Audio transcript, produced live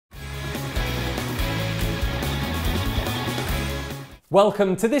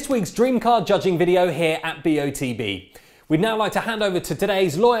Welcome to this week's Dream Car judging video here at BOTB. We'd now like to hand over to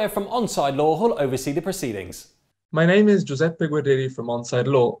today's lawyer from Onside Law who'll oversee the proceedings. My name is Giuseppe Guerrieri from Onside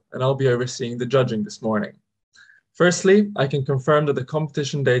Law, and I'll be overseeing the judging this morning. Firstly, I can confirm that the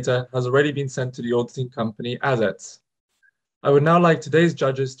competition data has already been sent to the auditing company Assets. I would now like today's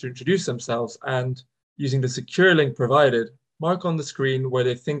judges to introduce themselves and, using the secure link provided, mark on the screen where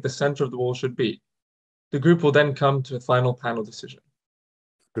they think the center of the wall should be. The group will then come to a final panel decision.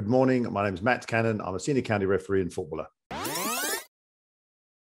 Good morning, my name is Matt Cannon. I'm a senior county referee and footballer.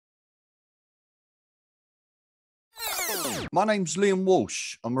 My name's Liam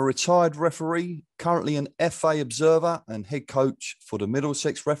Walsh. I'm a retired referee, currently an FA observer and head coach for the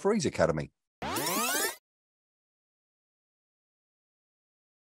Middlesex Referees Academy.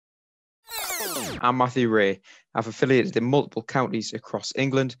 I'm Matthew Ray. I've affiliated in multiple counties across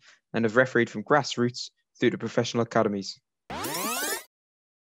England and have refereed from grassroots through to professional academies.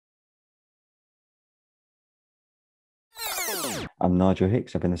 I'm Nigel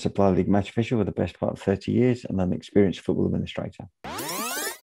Hicks. I've been a Supply League match official for the best part of 30 years and I'm an experienced football administrator.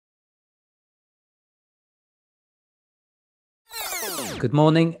 Good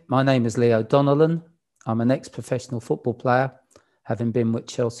morning. My name is Leo Donnellan. I'm an ex-professional football player, having been with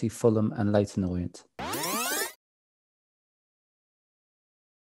Chelsea, Fulham and Leyton Orient.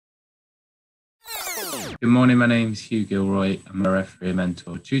 Good morning, my name is Hugh Gilroy. I'm a referee,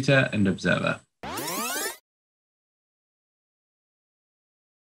 mentor, tutor and observer.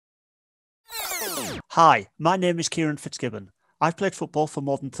 Hi, my name is Kieran Fitzgibbon. I've played football for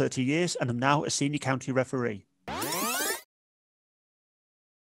more than 30 years and am now a senior county referee.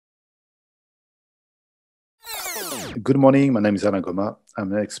 Good morning, my name is Alain Goma.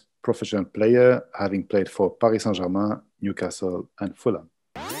 I'm an ex-professional player, having played for Paris Saint-Germain, Newcastle and Fulham.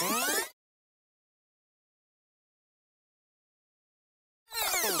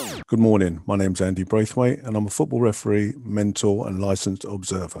 Good morning, my name's Andy Braithwaite and I'm a football referee, mentor and licensed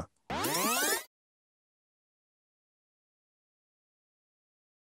observer.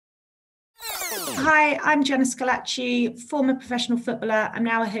 Hi, I'm Jenna Scalacci, former professional footballer. I'm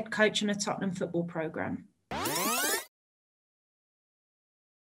now a head coach on a Tottenham football programme.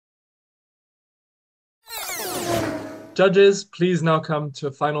 Judges, please now come to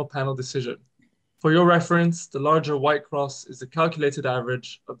a final panel decision. For your reference, the larger white cross is the calculated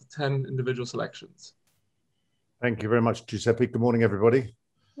average of the 10 individual selections. Thank you very much, Giuseppe. Good morning, everybody.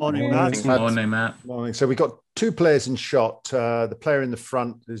 Morning, Matt. Good morning, Matt. Morning. So we've got two players in shot. The player in the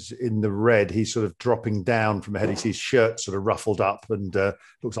front is in the red. He's sort of dropping down from ahead. He sees his shirt sort of ruffled up and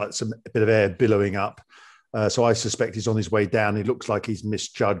looks like a bit of air billowing up. So I suspect he's on his way down. He looks like he's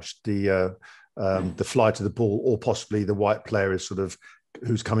misjudged the flight of the ball, or possibly the white player is sort of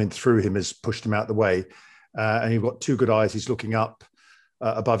who's coming through him has pushed him out the way. And you've got two good eyes. He's looking up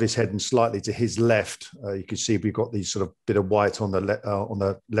above his head and slightly to his left. You can see we've got these sort of bit of white on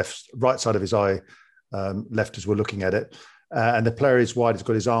the right side of his eye, left as we're looking at it. And the player is wide. He's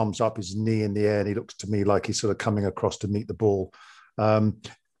got his arms up, his knee in the air, and he looks to me like he's sort of coming across to meet the ball.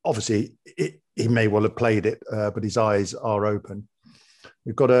 Obviously, he may well have played it, but his eyes are open.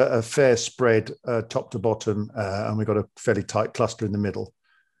 We've got a fair spread top to bottom, and we've got a fairly tight cluster in the middle.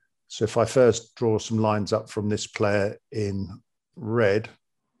 So if I first draw some lines up from this player in red,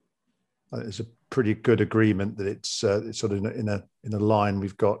 there's a pretty good agreement that it's sort of in a line.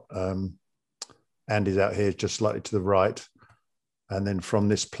 We've got Andy's out here just slightly to the right, and then from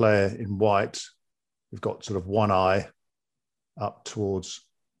this player in white, we've got sort of one eye up towards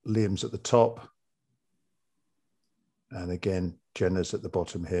Liam's at the top, and again Jenna's at the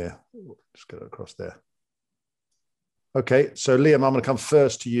bottom here. Just get it across there. Okay, so Liam, I'm going to come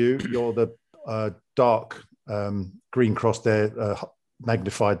first to you. You're the dark green cross there,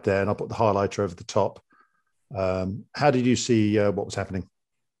 magnified there, and I'll put the highlighter over the top. How did you see what was happening?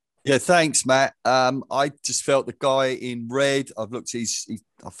 Yeah, thanks, Matt. I just felt the guy in red. I've looked.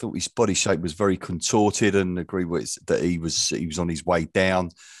 I thought his body shape was very contorted, and agree with that he was on his way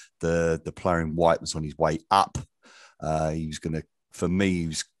down. The player in white was on his way up. He was going to. For me,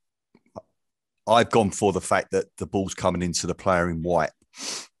 I've gone for the fact that the ball's coming into the player in white.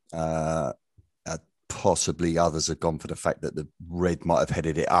 Possibly others have gone for the fact that the red might have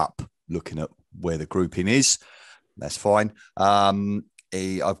headed it up, looking at where the grouping is. That's fine.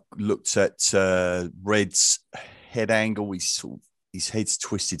 I've looked at Red's head angle. His head's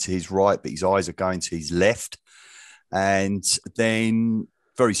twisted to his right, but his eyes are going to his left. And then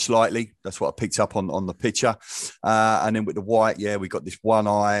very slightly, that's what I picked up on the picture. And then with the white, yeah, we got this one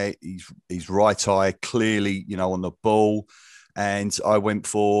eye, his right eye clearly, on the ball. And I went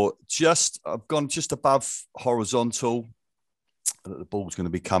for I've gone just above horizontal. that the ball's going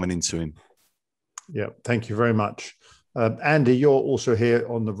to be coming into him. Yeah, thank you very much. Andy, you're also here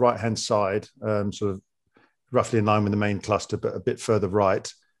on the right-hand side, sort of roughly in line with the main cluster, but a bit further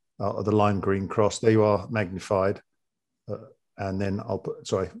right of the lime green cross. There you are, magnified. And then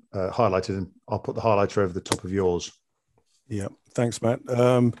highlighted, and I'll put the highlighter over the top of yours. Yeah, thanks, Matt.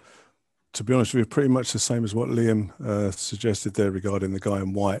 To be honest with you, pretty much the same as what Liam suggested there regarding the guy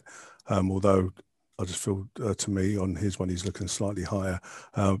in white, although I just feel, to me, on his one, he's looking slightly higher.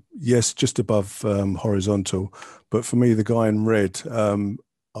 Yes, just above horizontal. But for me, the guy in red,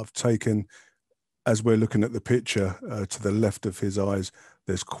 I've taken, as we're looking at the picture, to the left of his eyes,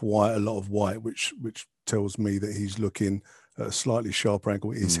 there's quite a lot of white, which tells me that he's looking at a slightly sharper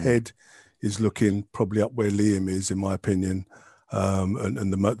angle. His head is looking probably up where Liam is, in my opinion,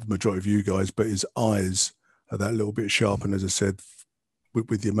 and the majority of you guys, but his eyes are that little bit sharp. And as I said,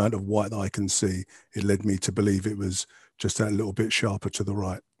 with the amount of white that I can see, it led me to believe it was just that little bit sharper to the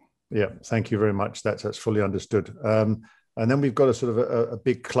right. Yeah, thank you very much. That's fully understood. And then we've got a sort of a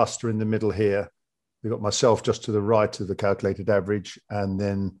big cluster in the middle here. We've got myself just to the right of the calculated average, and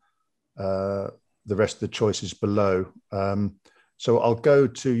then the rest of the choices below. So I'll go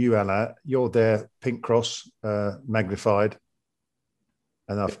to you, Alain. You're there, pink cross, magnified,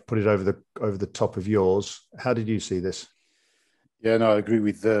 and I've put it over the top of yours. How did you see this? Yeah, no, I agree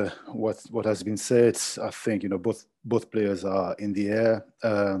with what has been said. I think, both players are in the air.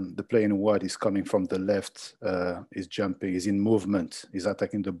 The player in white is coming from the left, is jumping, is in movement, is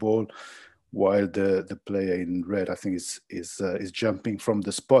attacking the ball, while the player in red, I think, is jumping from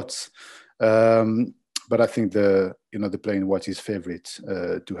the spots. But I think the player in white is favourite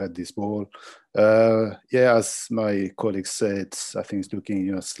to head this ball. As my colleague said, I think it's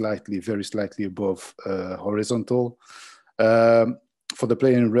looking, very slightly above horizontal. For the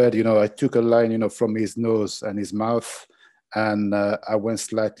player in red, I took a line, from his nose and his mouth, and I went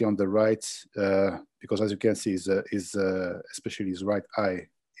slightly on the right because, as you can see, especially his right eye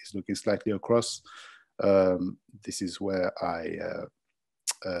is looking slightly across. This is where I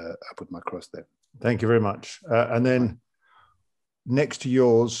put my cross there. Thank you very much. And then next to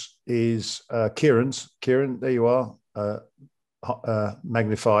yours is Kieran's. Kieran, there you are,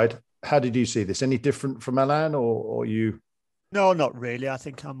 magnified. How did you see this? Any different from Alain, or you? No, not really. I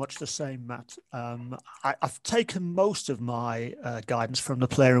think I'm much the same, Matt. I've taken most of my guidance from the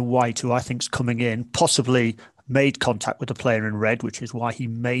player in white, who I think is coming in, possibly made contact with the player in red, which is why he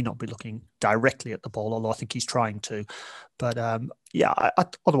may not be looking directly at the ball, although I think he's trying to. But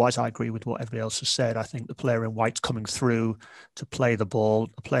otherwise, I agree with what everybody else has said. I think the player in white's coming through to play the ball.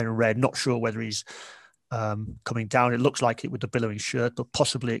 The player in red, not sure whether he's coming down. It looks like it with the billowing shirt, but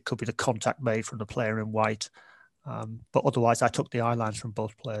possibly it could be the contact made from the player in white. But otherwise, I took the eye lines from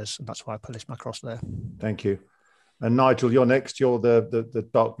both players, and that's why I placed my cross there. Thank you. And Nigel, you're next. You're the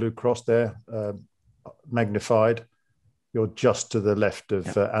dark blue cross there, magnified. You're just to the left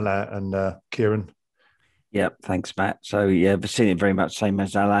of Alain and Kieran. Yeah, thanks, Matt. So yeah, I've seen it very much same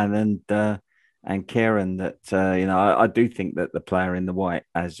as Alain and Kieran. That I do think that the player in the white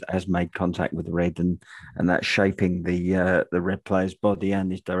has made contact with the red, and that's shaping the red player's body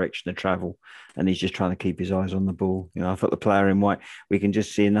and his direction of travel, and he's just trying to keep his eyes on the ball. I thought the player in white, we can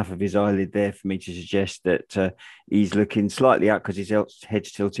just see enough of his eyelid there for me to suggest that he's looking slightly up because his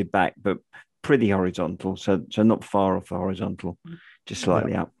head's tilted back, but pretty horizontal. So not far off the horizontal, just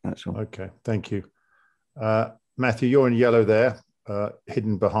slightly up. That's all. Okay, thank you. Matthew, you're in yellow there,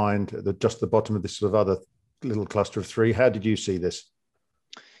 hidden behind just the bottom of this sort of other little cluster of three. How did you see this?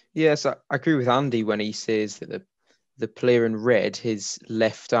 Yes, I agree with Andy when he says that the player in red, his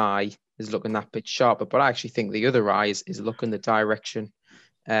left eye is looking that bit sharper, but I actually think the other eye is looking the direction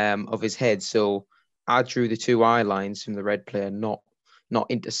of his head. So I drew the two eye lines from the red player, not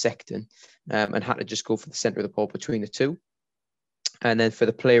intersecting, and had to just go for the centre of the ball between the two. And then for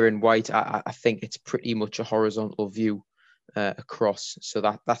the player in white, I think it's pretty much a horizontal view across. So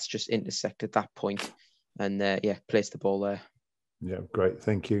that's just intersect at that point. And place the ball there. Yeah, great.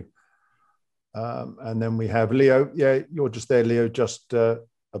 Thank you. And then we have Leo. Yeah, you're just there, Leo, just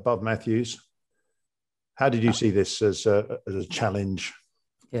above Matthews. How did you see this as a challenge?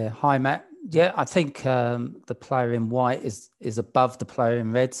 Yeah, hi, Matt. Yeah, I think the player in white is above the player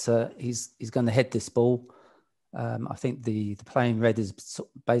in red. So he's going to head this ball. I think the player in red has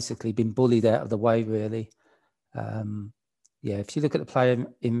basically been bullied out of the way, really. If you look at the player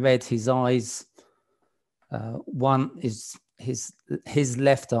in red, his eyes, one is his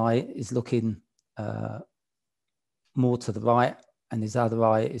left eye is looking more to the right, and his other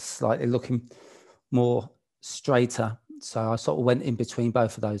eye is slightly looking more straighter. So I sort of went in between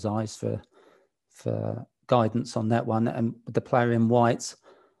both of those eyes for guidance on that one. And with the player in white,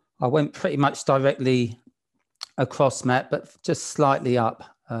 I went pretty much directly across, Matt, but just slightly up.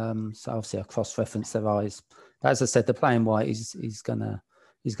 So obviously I cross-referenced their eyes. But as I said, the player in white he's gonna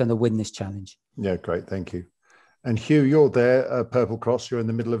win this challenge. Yeah, great, thank you. And Hugh, you're there, Purple Cross. You're in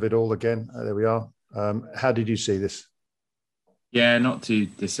the middle of it all again. There we are. How did you see this? Yeah, not too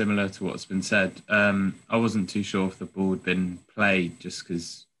dissimilar to what's been said. I wasn't too sure if the ball had been played, just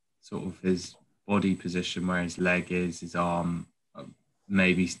because sort of his body position, where his leg is, his arm,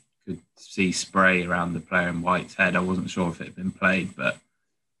 maybe could see spray around the player in white's head. I wasn't sure if it had been played, but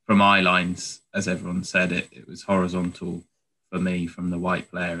from eye lines, as everyone said, it was horizontal for me from the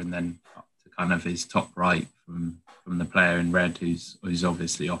white player, and then up to kind of his top right from the player in red, who's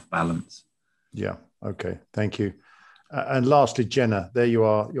obviously off balance. Yeah. Okay. Thank you. And lastly, Jenna, there you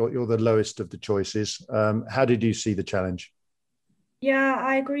are. You're the lowest of the choices. How did you see the challenge? Yeah,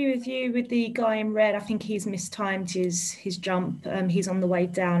 I agree with you with the guy in red. I think he's mistimed his jump. He's on the way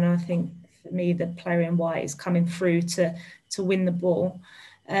down. I think for me, the player in white is coming through to win the ball.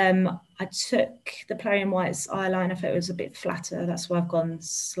 I took the player in white's eye line. I thought it was a bit flatter. That's why I've gone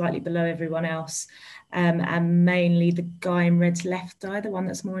slightly below everyone else. And mainly the guy in red's left eye, the one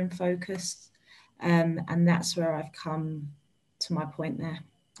that's more in focus. And that's where I've come to my point there.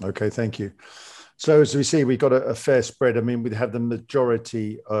 Okay, thank you. So as we see, we've got a fair spread. I mean, we have the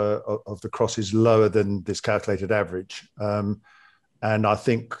majority of the crosses lower than this calculated average. And I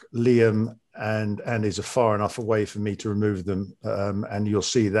think Liam and Andy's are far enough away for me to remove them. And you'll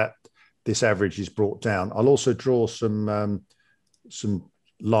see that this average is brought down. I'll also draw some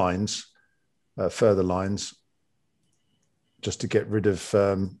lines, further lines, just to get rid of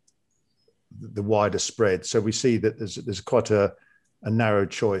the wider spread. So we see that there's quite a narrow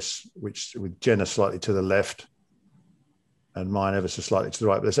choice, which with Jenna slightly to the left and mine ever so slightly to the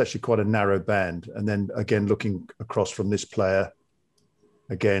right, but there's actually quite a narrow band. And then again, looking across from this player,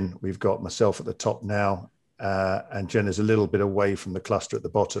 again, we've got myself at the top now, and Jenna's a little bit away from the cluster at the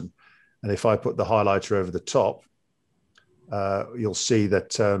bottom. And if I put the highlighter over the top, you'll see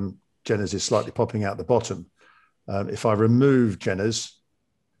that Jenna's is slightly popping out the bottom. If I remove Jenna's,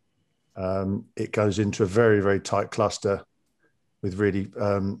 it goes into a very, very tight cluster with really,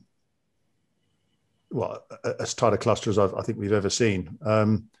 as tight a cluster as I think we've ever seen.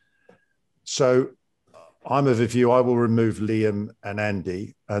 So I'm of a view I will remove Liam and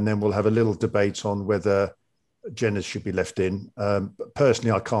Andy, and then we'll have a little debate on whether Jenna's should be left in. But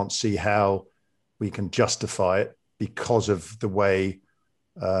personally, I can't see how we can justify it because of the way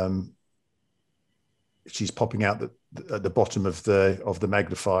she's popping out at the bottom of the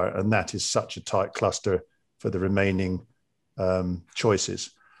magnifier, and that is such a tight cluster for the remaining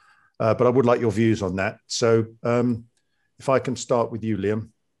choices. But I would like your views on that. So if I can start with you, Liam.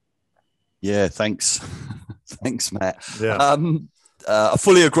 Yeah, thanks. Thanks, Matt. Yeah. I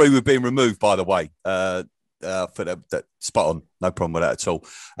fully agree with being removed, by the way. For that spot on. No problem with that at all.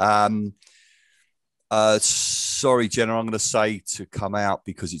 Sorry, Jenna, I'm going to say to come out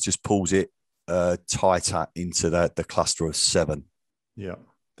because it just pulls it tighter into the cluster of 7. Yeah,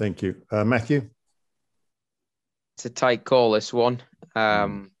 thank you. Matthew? It's a tight call, this one.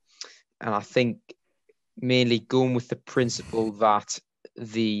 And I think mainly going with the principle that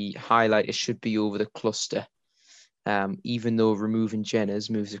the highlighter should be over the cluster. Even though removing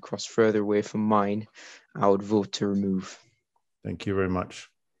Jenna's moves across further away from mine, I would vote to remove. Thank you very much.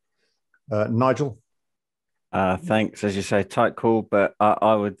 Nigel? Thanks. As you say, tight call, but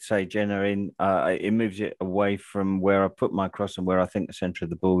I would say Jenna in. It moves it away from where I put my cross and where I think the centre of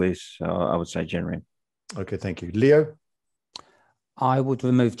the ball is. So I would say Jenna in. Okay, thank you. Leo? I would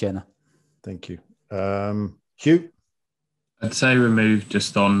remove Jenna. Thank you. Hugh? I'd say remove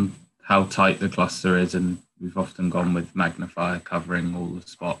just on how tight the cluster is, and we've often gone with magnifier covering all the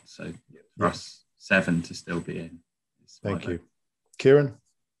spots. So for us, 7 to still be in. Thank you. Kieran?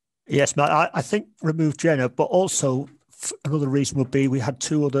 Yes, Matt, I think remove Jenna, but also another reason would be we had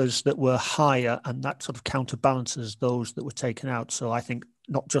 2 others that were higher, and that sort of counterbalances those that were taken out. So I think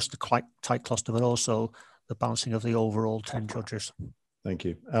not just the quite tight cluster, but also the balancing of the overall 10 judges. Thank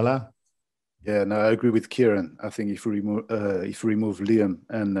you. Alain? Yeah, no, I agree with Kieran. I think if we remove Liam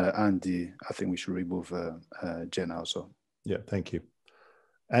and Andy, I think we should remove Jenna also. Yeah, thank you.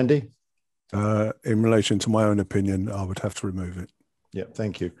 Andy? In relation to my own opinion, I would have to remove it. Yeah,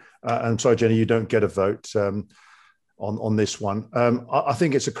 thank you. I'm sorry, Jenny, you don't get a vote on this one. I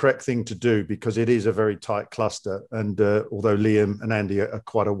think it's a correct thing to do because it is a very tight cluster. And although Liam and Andy are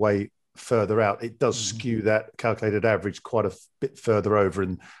quite a way further out, it does skew that calculated average quite a bit further over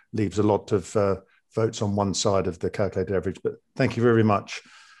and leaves a lot of votes on one side of the calculated average. But thank you very much.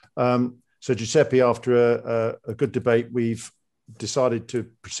 So Giuseppe, after a good debate, we've decided to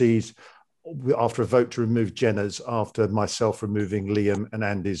proceed after a vote to remove Jenna's after myself removing Liam and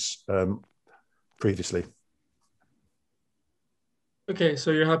Andy's previously. Okay,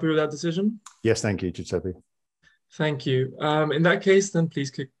 so you're happy with that decision? Yes, thank you, Giuseppe. Thank you. In that case, then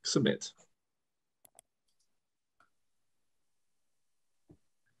please click submit.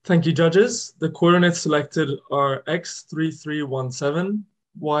 Thank you, judges. The coordinates selected are x3317,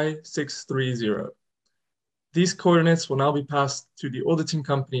 y630. These coordinates will now be passed to the auditing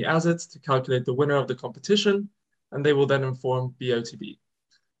company Assets to calculate the winner of the competition, and they will then inform BOTB.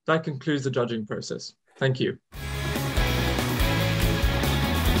 That concludes the judging process. Thank you.